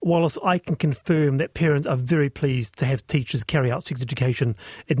Wallace, I can confirm that parents are very pleased to have teachers carry out sex education.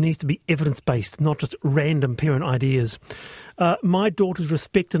 It needs to be evidence-based, not just random parent ideas. My daughters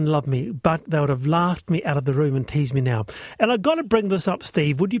respect and love me, but they would have laughed me out of the room and teased me now. And I've got to bring this up,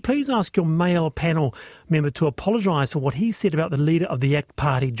 Steve. Would you please ask your male panel member to apologise for what he said about the leader of the ACT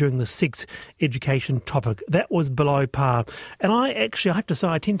Party during the sex education topic? That was below par. And I have to say,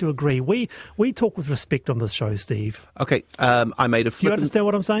 I tend to agree. We talk with respect on this show, Steve. OK, I made a flippant... Do you understand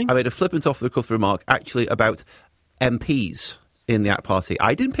what I'm saying? I made a flippant off-the-cuff remark, actually, about MPs in the ACT Party.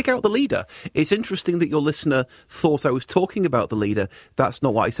 I didn't pick out the leader. It's interesting that your listener thought I was talking about the leader. That's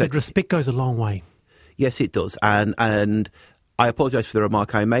not what I said. But respect goes a long way. Yes, it does. And I apologise for the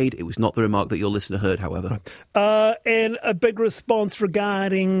remark I made. It was not the remark that your listener heard, however. Right. And a big response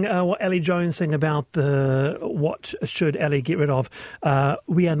regarding what Ali Jones saying about what should Ali get rid of.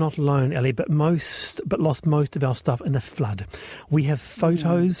 We are not alone, Ali, but lost most of our stuff in a flood. We have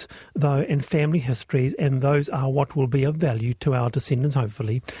photos, though, and family histories, and those are what will be of value to our descendants,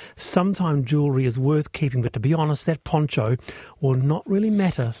 hopefully. Sometimes jewellery is worth keeping, but to be honest, that poncho will not really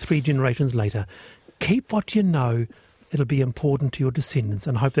matter 3 generations later. Keep what you know. It'll be important to your descendants,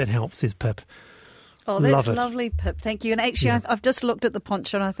 and I hope that helps, says Pip. Oh, that's lovely, Pip. Thank you. And actually, I've just looked at the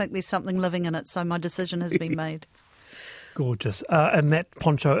poncho and I think there's something living in it, so my decision has been made. Gorgeous. And that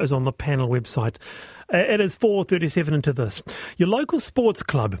poncho is on the panel website. It is 4:37 into this. Your local sports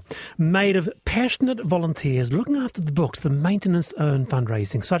club, made of passionate volunteers looking after the books, the maintenance and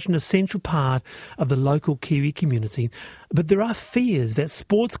fundraising, such an essential part of the local Kiwi community. But there are fears that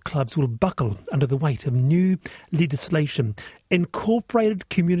sports clubs will buckle under the weight of new legislation. Incorporated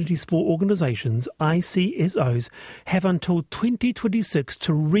Community Sport Organisations, ICSOs, have until 2026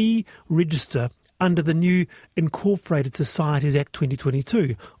 to re-register under the new Incorporated Societies Act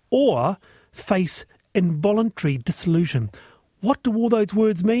 2022, or face involuntary dissolution. What do all those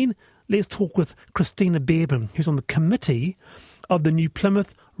words mean? Let's talk with Christina Beerman, who's on the committee of the New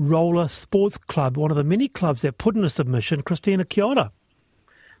Plymouth Roller Sports Club, one of the many clubs that put in a submission. Christina, kia ora.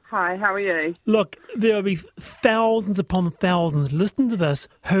 Hi, how are you? Look, there will be thousands upon thousands listening to this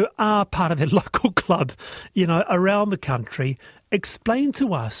who are part of their local club, around the country. Explain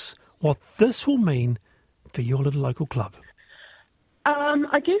to us what this will mean for your little local club.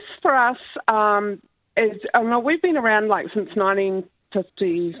 I guess for us, we've been around since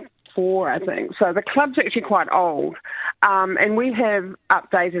 1954, I think. So the club's actually quite old, and we have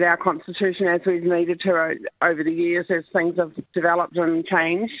updated our constitution as we've needed to over the years as things have developed and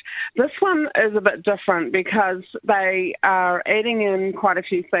changed. This one is a bit different because they are adding in quite a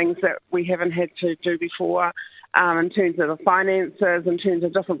few things that we haven't had to do before, in terms of the finances, in terms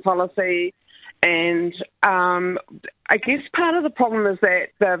of different policy. And I guess part of the problem is that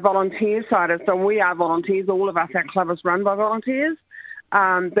the volunteer side of it, so we are volunteers, all of us, our club is run by volunteers,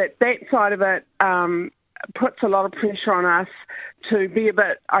 that side of it puts a lot of pressure on us to be a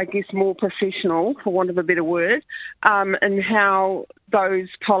bit, I guess, more professional, for want of a better word, in how those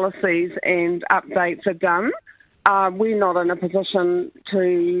policies and updates are done. We're not in a position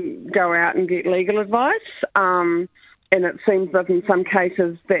to go out and get legal advice, and it seems that in some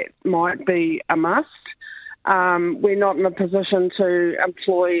cases that might be a must. We're not in a position to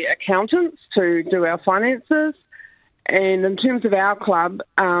employ accountants to do our finances. And in terms of our club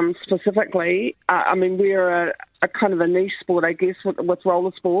specifically, we're a kind of a niche sport, I guess, with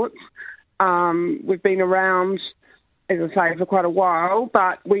roller sports. We've been around, as I say, for quite a while,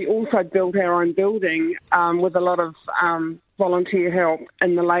 but we also built our own building with a lot of volunteer help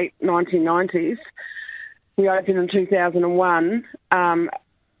in the late 1990s. We opened in 2001,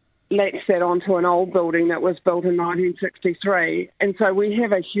 latched that onto an old building that was built in 1963. And so we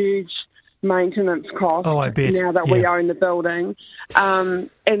have a huge maintenance cost now that we own the building. And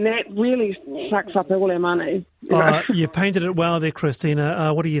that really sucks up all our money. You've painted it well there,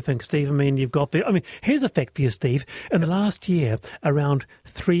 Christina. What do you think, Steve? You've got the... here's a fact for you, Steve. In the last year, around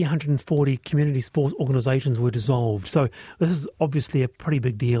 340 community sports organisations were dissolved. So this is obviously a pretty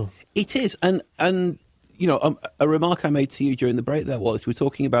big deal. It is. And a remark I made to you during the break there, Wallace, we're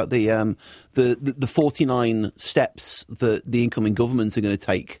talking about the 49 steps that the incoming government are going to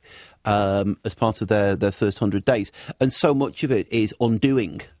take as part of their first 100 days. And so much of it is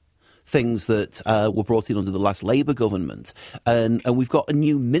undoing things that were brought in under the last Labour government. And we've got a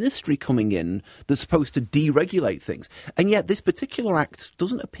new ministry coming in that's supposed to deregulate things. And yet this particular act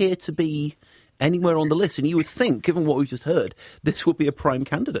doesn't appear to be anywhere on the list. And you would think, given what we've just heard, this would be a prime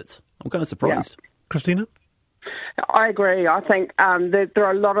candidate. I'm kind of surprised. Yeah. Christina? I agree. I think that there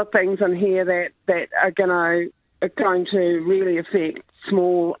are a lot of things in here that are going to really affect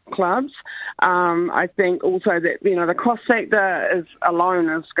small clubs. I think also that, the cost factor alone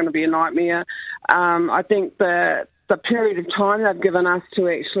is going to be a nightmare. I think the period of time they've given us to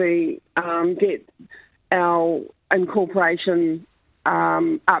actually get our incorporation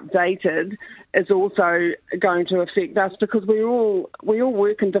updated is also going to affect us, because we all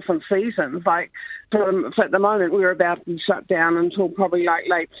work in different seasons. Like for at the moment, we're about to shut down until probably like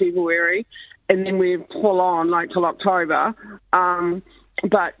late February, and then we're full on like till October.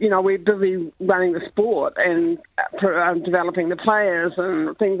 But we're busy running the sport and developing the players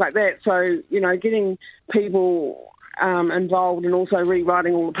and things like that. So getting people involved and also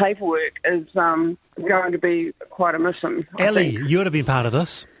rewriting all the paperwork is going to be quite a mission. Ellie, you would have been part of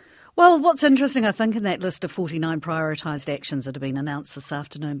this. Well, what's interesting, I think, in that list of 49 prioritised actions that have been announced this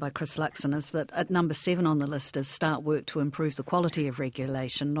afternoon by Chris Luxon is that at number 7 on the list is start work to improve the quality of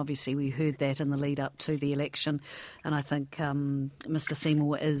regulation. Obviously, we heard that in the lead up to the election, and I think Mr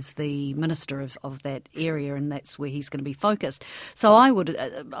Seymour is the minister of that area, and that's where he's going to be focused. So I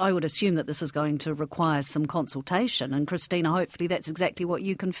would assume that this is going to require some consultation, and Christina, hopefully that's exactly what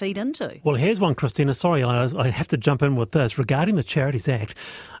you can feed into. Well, here's one, Christina. Sorry, I have to jump in with this. Regarding the Charities Act,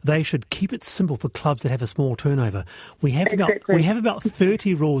 they should keep it simple for clubs that have a small turnover. We have about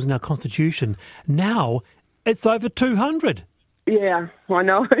 30 rules in our constitution. Now it's over 200. Yeah, I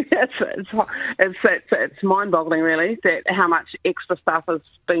know. It's mind-boggling, really, that how much extra stuff has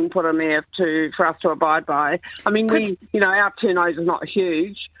been put in there for us to abide by. I mean, our turnover is not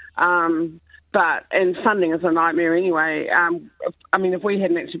huge, and funding is a nightmare anyway. I mean, if we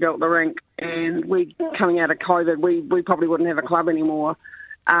hadn't actually built the rink and we coming out of COVID, we probably wouldn't have a club anymore.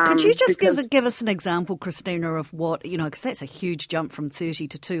 Could you just give us an example, Christina, of what, because that's a huge jump from 30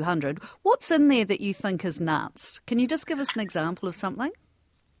 to 200. What's in there that you think is nuts? Can you just give us an example of something?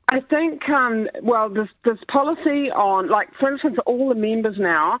 I think, this policy on, like, for instance, all the members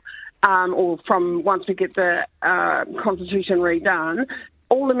now, or from once we get the constitution redone,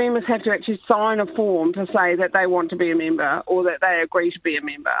 all the members have to actually sign a form to say that they want to be a member or that they agree to be a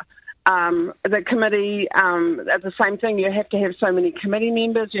member. The committee, the same thing. You have to have so many committee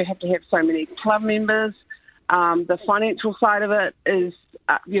members. You have to have so many club members. The financial side of it is,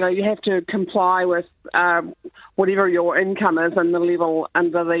 you have to comply with whatever your income is and the level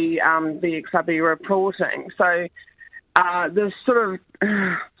under the XRB reporting. So there's sort of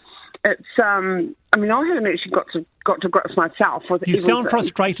it's. I mean, I haven't actually got to grips myself with. You sound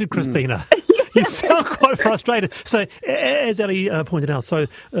frustrated, Christina. You sound quite frustrated. So, as Ellie pointed out,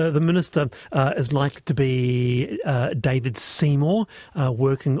 the minister is likely to be David Seymour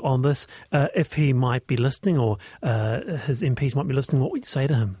working on this. If he might be listening, or his MPs might be listening, what would you say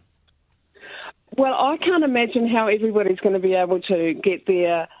to him? Well, I can't imagine how everybody's going to be able to get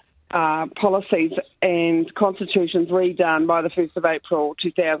their policies and constitutions redone by the 1st of April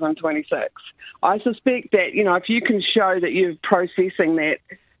 2026. I suspect that, if you can show that you're processing that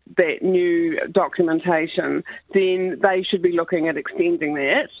new documentation, then they should be looking at extending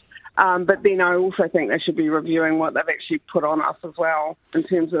that. But then I also think they should be reviewing what they've actually put on us as well in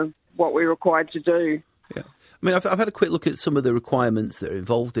terms of what we're required to do. Yeah. I mean, I've had a quick look at some of the requirements that are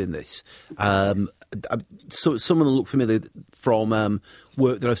involved in this. So some of them look familiar from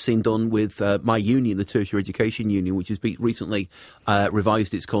work that I've seen done with my union, the Tertiary Education Union, which has recently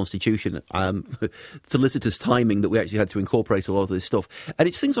revised its constitution. Felicitous timing that we actually had to incorporate a lot of this stuff. And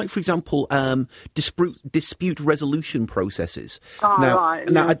it's things like, for example, dispute resolution processes. Now,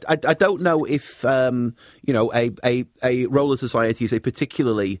 I don't know if, a roller society is a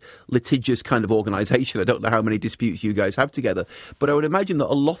particularly litigious kind of organisation. I don't know how many disputes you guys have together. But I would imagine that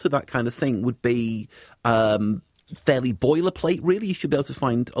a lot of that kind of thing would be fairly boilerplate, really. You should be able to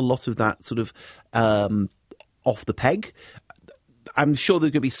find a lot of that sort of off the peg. I'm sure there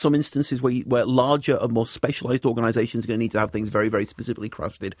are going to be some instances where larger and more specialised organisations are going to need to have things very, very specifically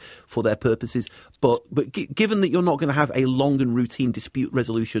crafted for their purposes. But given that you're not going to have a long and routine dispute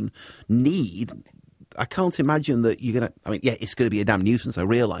resolution need, I can't imagine that you're going to... I mean, yeah, it's going to be a damn nuisance, I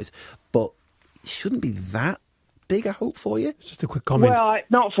realise, but it shouldn't be that big a hope for you? Just a quick comment. Well,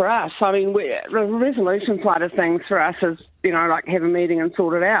 not for us. I mean, the resolution side of things for us is, like have a meeting and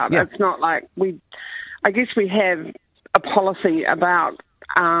sort it out. Yeah. It's not like I guess we have a policy about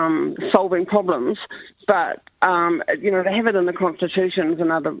solving problems, but to have it in the Constitution is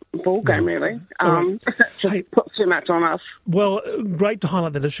another ballgame, really. Just puts too much on us. Well, great to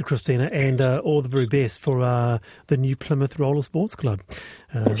highlight that issue, Christina, and all the very best for the new Plymouth Roller Sports Club.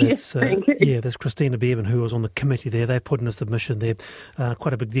 Yes, thank you. Yeah, that's Christina Bevan, who was on the committee there. They put in a submission there.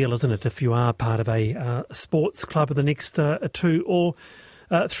 Quite a big deal, isn't it, if you are part of a sports club in the next 2 or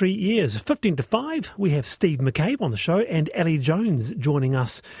 3 years. 15 to 5, we have Steve McCabe on the show and Ellie Jones joining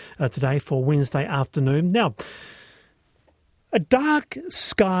us today for Wednesday afternoon. Now, a dark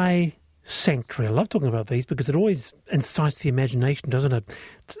sky sanctuary. I love talking about these because it always incites the imagination, doesn't it?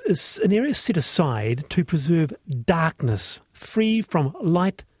 It's an area set aside to preserve darkness, free from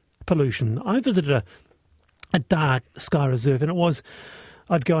light pollution. I visited a dark sky reserve, and it was,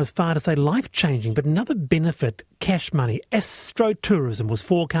 I'd go as far to say, life-changing. But another benefit, cash money, astrotourism, was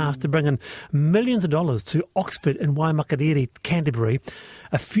forecast to bring in millions of dollars to Oxford and Waimakariri, Canterbury.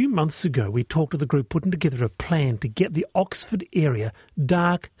 A few months ago, we talked to the group putting together a plan to get the Oxford area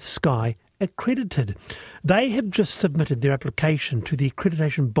dark sky accredited. They have just submitted their application to the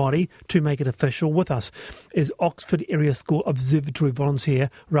accreditation body to make it official. With us is Oxford Area School Observatory volunteer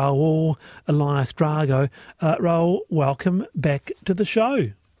Raul Elias Drago. Raul, welcome back to the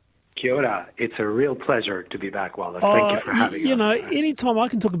show. Kia ora. It's a real pleasure to be back, Wallace. Thank you for having us. You know, anytime I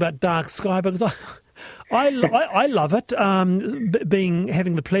can talk about dark sky, because I love it.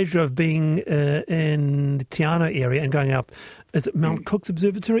 Having the pleasure of being in the Te Anau area and going up, is it Mount Cook's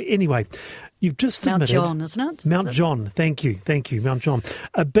Observatory? Anyway, you've just submitted... Mount John, isn't it? Mount John, thank you, Mount John.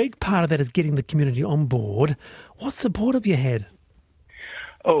 A big part of that is getting the community on board. What support have you had?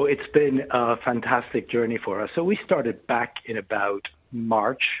 Oh, it's been a fantastic journey for us. So we started back in about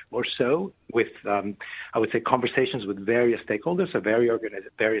March or so with, I would say, conversations with various stakeholders, so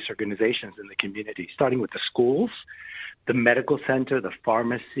various organizations in the community, starting with the schools, the medical center, the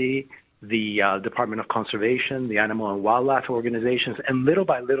pharmacy, the Department of Conservation, the animal and wildlife organizations, and little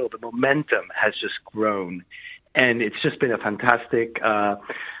by little, the momentum has just grown. And it's just been a fantastic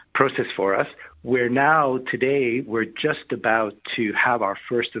process for us. Today, we're just about to have our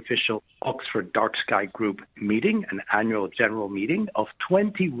first official Oxford Dark Sky Group meeting, an annual general meeting of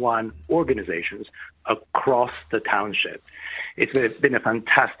 21 organizations across the township. It's been a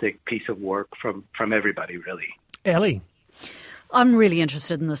fantastic piece of work from everybody, really. Ellie? I'm really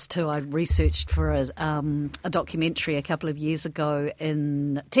interested in this too. I researched for a documentary a couple of years ago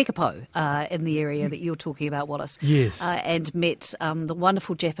in Tekapo, in the area that you're talking about, Wallace. Yes. And met the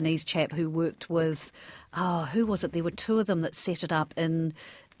wonderful Japanese chap who worked with, who was it? There were two of them that set it up in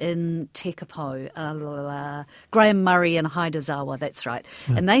Tekapo, Graham Murray and Haidezawa, that's right.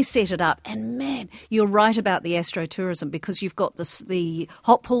 Yeah. And they set it up. And man, you're right about the astrotourism because you've got the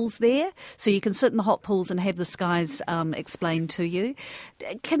hot pools there, so you can sit in the hot pools and have the skies explained to you.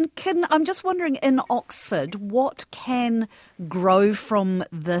 I'm just wondering, in Oxford, what can grow from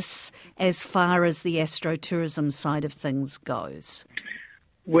this as far as the astrotourism side of things goes?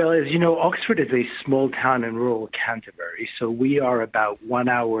 Well, as you know, Oxford is a small town in rural Canterbury, so we are about 1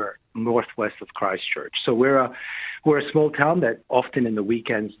 hour northwest of Christchurch. So we're a small town that often in the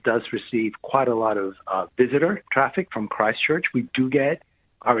weekends does receive quite a lot of visitor traffic from Christchurch. We do get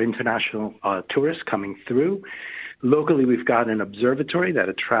our international tourists coming through. Locally, we've got an observatory that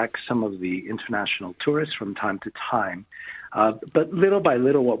attracts some of the international tourists from time to time. But little by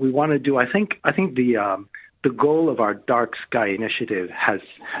little, what we want to do, I think the goal of our Dark Sky Initiative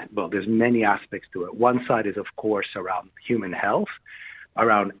there's many aspects to it. One side is, of course, around human health,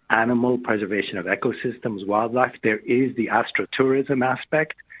 around animal preservation of ecosystems, wildlife. There is the astrotourism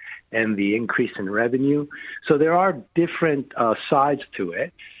aspect and the increase in revenue. So there are different sides to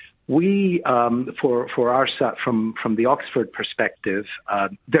it. We, for our side, from the Oxford perspective,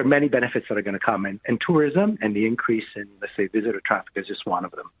 there are many benefits that are going to come, and tourism and the increase in, let's say, visitor traffic is just one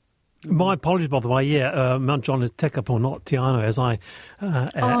of them. My apologies, by the way. Yeah, Mount John is Tekapo, not Te Anau, as I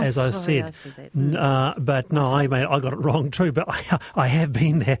said. I see that. But no, I got it wrong too. But I have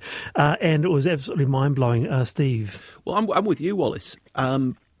been there, and it was absolutely mind blowing. Steve, well, I'm with you, Wallace.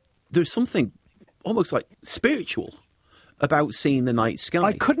 There's something almost like spiritual about seeing the night sky.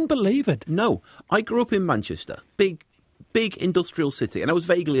 I couldn't believe it. No, I grew up in Manchester, big industrial city, and I was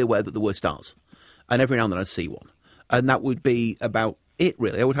vaguely aware that there were stars, and every now and then I'd see one, and that would be about it,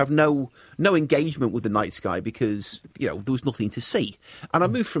 really. I would have no engagement with the night sky because, there was nothing to see. And I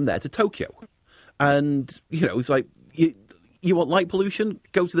moved from there to Tokyo. And, it's like, you want light pollution?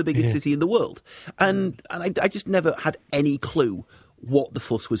 Go to the biggest city in the world. And I just never had any clue what the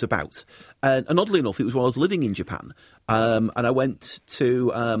fuss was about. And oddly enough, it was while I was living in Japan. And I went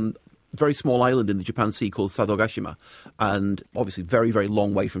to very small island in the Japan Sea called Sadogashima, and obviously very, very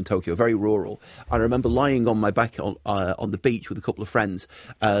long way from Tokyo, very rural. I remember lying on my back on the beach with a couple of friends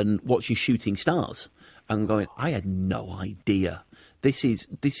and watching shooting stars and going, I had no idea. This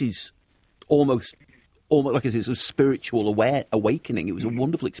is almost like it's a spiritual awakening. It was a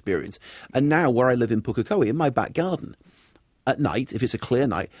wonderful experience. And now where I live in Pukekohe, in my back garden, at night, if it's a clear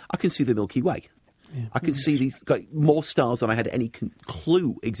night, I can see the Milky Way. I could see these more stars than I had any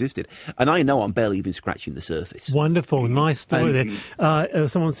clue existed. And I know I'm barely even scratching the surface. Wonderful. Nice story there.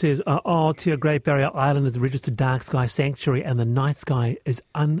 Someone says, to a Great Barrier Island is a registered dark sky sanctuary, and the night sky is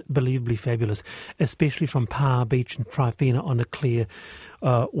unbelievably fabulous, especially from Par Beach and Trifina on a clear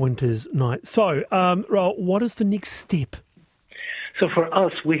winter's night. So, Raoul, what is the next step? So for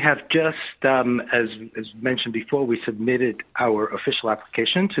us, we have just, as mentioned before, we submitted our official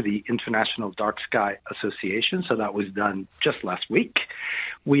application to the International Dark Sky Association. So that was done just last week.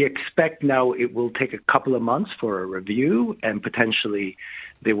 We expect now it will take a couple of months for a review, and potentially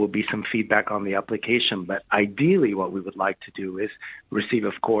there will be some feedback on the application. But ideally, what we would like to do is receive,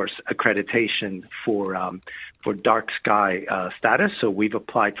 of course, accreditation for dark sky status. So we've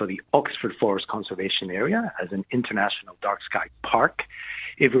applied for the Oxford Forest Conservation Area as an international dark sky park.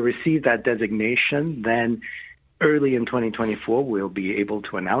 If we receive that designation, then early in 2024, we'll be able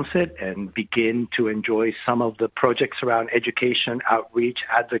to announce it and begin to enjoy some of the projects around education, outreach,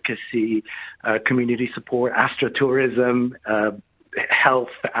 advocacy, community support, astrotourism, health,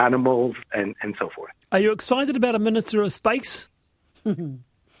 animals, and so forth. Are you excited about a Minister of Space? Am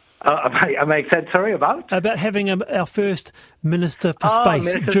I excited, sorry, about? About having our first Minister for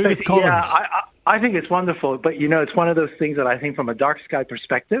Space, Judith Collins. Yeah, I think it's wonderful. But, it's one of those things that I think from a dark sky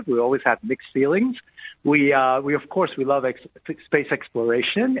perspective, we always have mixed feelings. We of course, we love space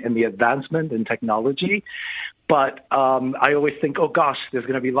exploration and the advancement in technology. But I always think, oh, gosh, there's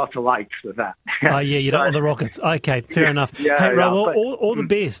going to be lots of lights with that. You don't want the rockets. Okay, fair enough. Hey, Raoul, all the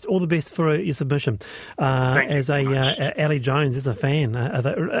best. All the best for your submission. As Ellie Jones is a fan.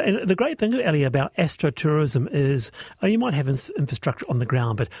 And the great thing, Ellie, about astrotourism is you might have infrastructure on the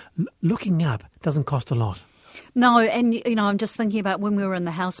ground, but looking up doesn't cost a lot. No, and, I'm just thinking about when we were in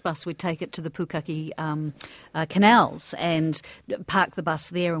the house bus, we'd take it to the Pukaki canals and park the bus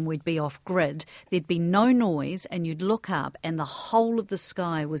there, and we'd be off grid. There'd be no noise, and you'd look up and the whole of the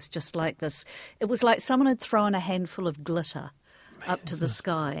sky was just like this. It was like someone had thrown a handful of glitter up to the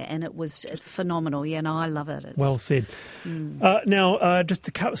sky, and it was phenomenal. Yeah, no, I love it. Well said. Now, just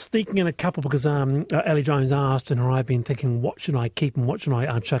sneaking in a couple, because Ellie Jones asked, and I've been thinking, what should I keep and what should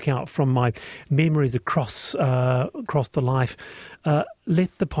I check out from my memories across the life?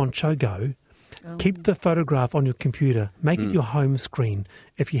 Let the poncho go. Keep the photograph on your computer. Make it your home screen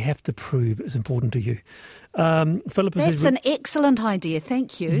if you have to prove it's important to you. Philip That's an excellent idea.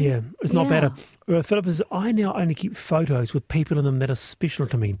 Thank you. Yeah, it's not better. Philip says, I now only keep photos with people in them that are special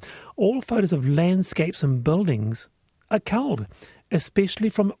to me. All photos of landscapes and buildings are culled, especially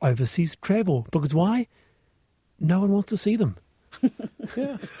from overseas travel. Because why? No one wants to see them.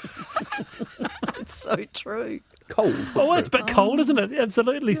 Yeah. It's so true. Cold. Oh, it's a bit cold, isn't it?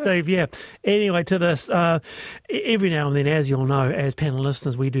 Absolutely, Steve, yeah. Anyway, to this, every now and then, as you'll know, as panel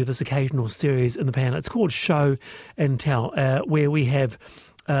listeners, we do this occasional series in the panel. It's called Show and Tell, where we have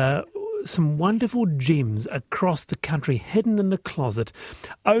some wonderful gems across the country hidden in the closet,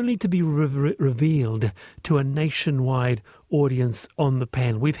 only to be revealed to a nationwide audience on the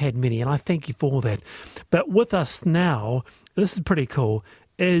panel. We've had many, and I thank you for that. But with us now, this is pretty cool,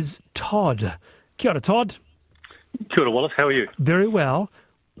 is Todd. Kia ora, Todd. Kia ora, Wallace. How are you? Very well.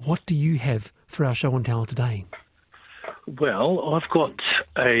 What do you have for our show and tell today? Well, I've got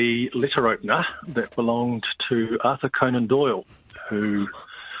a letter opener that belonged to Arthur Conan Doyle, who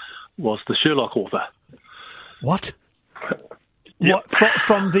was the Sherlock author. What? Yep. What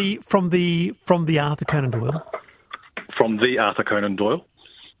from the Arthur Conan Doyle? From the Arthur Conan Doyle.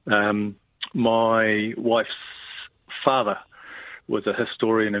 My wife's father was a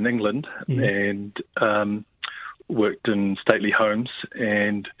historian in England and worked in stately homes,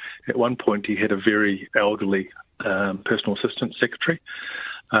 and at one point he had a very elderly personal assistant secretary,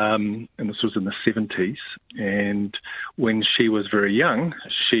 and this was in the 70s, and when she was very young,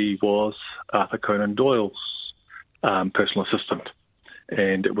 she was Arthur Conan Doyle's personal assistant,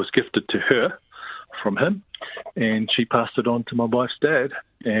 and it was gifted to her from him, and she passed it on to my wife's dad.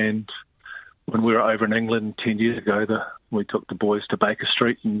 And when we were over in England 10 years ago, we took the boys to Baker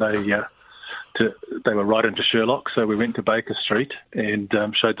Street, and they were right into Sherlock, so we went to Baker Street and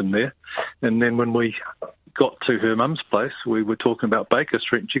showed them there. And then when we got to her mum's place, we were talking about Baker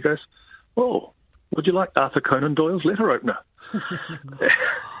Street, and she goes, "Oh, would you like Arthur Conan Doyle's letter opener?"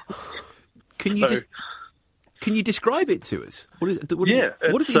 Can you describe it to us? What does it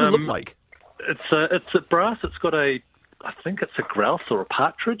even look like? It's a brass. It's got I think it's a grouse or a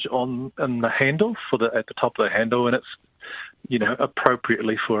partridge on the handle at the top of the handle, and it's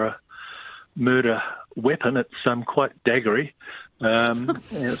appropriately for a murder weapon. It's quite daggery. And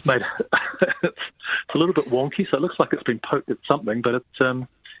it's made. It's a little bit wonky, so it looks like it's been poked at something, but it's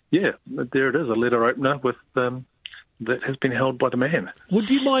yeah, there it is, a letter opener with that has been held by the man. Would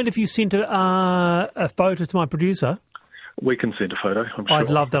you mind if you sent a photo to my producer? We can send a photo, I'm sure. I'd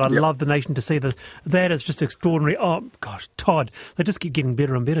love that. I'd love the nation to see this. That is just extraordinary. Oh, gosh, Todd, they just keep getting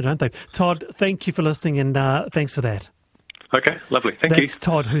better and better, don't they? Todd, thank you for listening, and thanks for that. Okay, lovely. Thank you. That's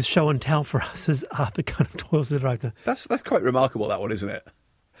Todd, whose show and tell for us is the kind of toilet letter opener. That's quite remarkable, that one, isn't it?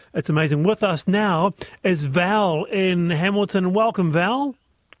 It's amazing. With us now is Val in Hamilton. Welcome, Val.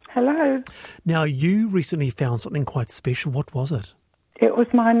 Hello. Now, you recently found something quite special. What was it? It was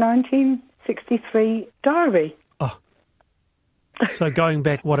my 1963 diary. Oh. So going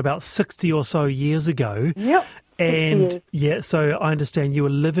back, about 60 or so years ago? Yep. And, yeah, so I understand you were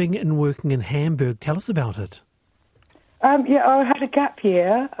living and working in Hamburg. Tell us about it. Yeah, I had a gap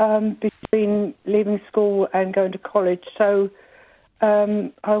year between leaving school and going to college, so I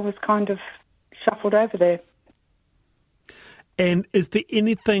was kind of shuffled over there. And is there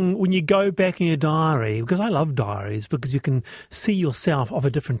anything, when you go back in your diary, because I love diaries, because you can see yourself of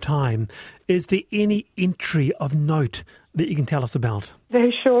a different time, is there any entry of note that you can tell us about?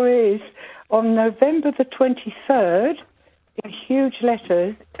 There sure is. On November the 23rd, in huge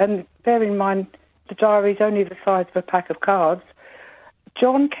letters, and bear in mind the diary is only the size of a pack of cards,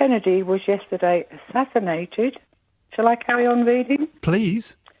 John Kennedy was yesterday assassinated. Shall I carry on reading?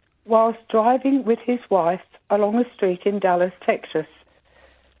 Please. Whilst driving with his wife along a street in Dallas, Texas.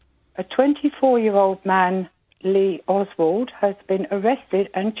 A 24-year-old man, Lee Oswald, has been arrested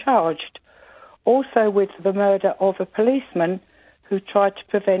and charged, also with the murder of a policeman who tried to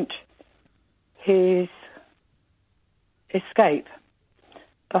prevent his escape.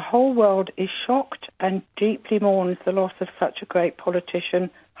 The whole world is shocked and deeply mourns the loss of such a great politician,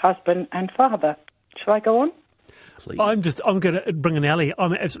 husband and father. Shall I go on? Please. I'm going to bring an Ellie.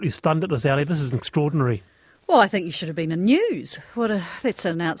 I'm absolutely stunned at this, Ellie. This is extraordinary. Well, I think you should have been in news. That's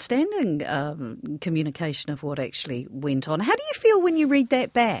an outstanding communication of what actually went on. How do you feel when you read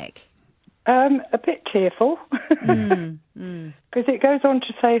that back? A bit tearful, because it goes on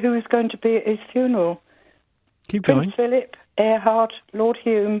to say who is going to be at his funeral. Keep going. Prince Philip, Erhard, Lord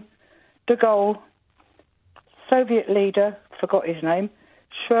Hume, de Gaulle, Soviet leader, forgot his name,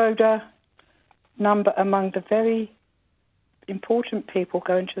 Schroeder, number among the very important people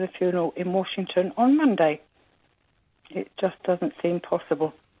going to the funeral in Washington on Monday. It just doesn't seem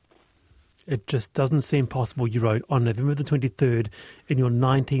possible. It just doesn't seem possible, you wrote on November the 23rd in your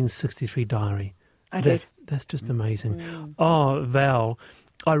 1963 diary. That's just amazing. Oh, Val,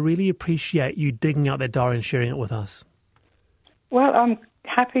 I really appreciate you digging out that diary and sharing it with us. Well, I'm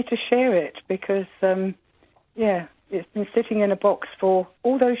happy to share it because, it's been sitting in a box for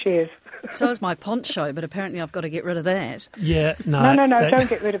all those years. So is my poncho, but apparently I've got to get rid of that. Yeah, no. No, don't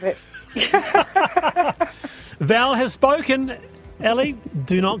get rid of it. Val has spoken. Ellie,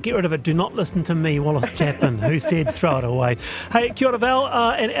 do not get rid of it. Do not listen to me, Wallace Chapman, who said throw it away. Hey, kia ora, Val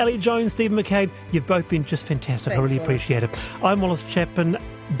and Ellie Jones, Stephen McCabe, you've both been just fantastic. Thanks, I really Wallace. appreciate it. I'm Wallace Chapman,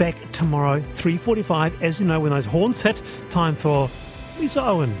 back tomorrow, 3:45. As you know, when those horns hit, time for Lisa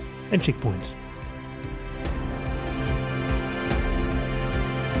Owen and Checkpoint.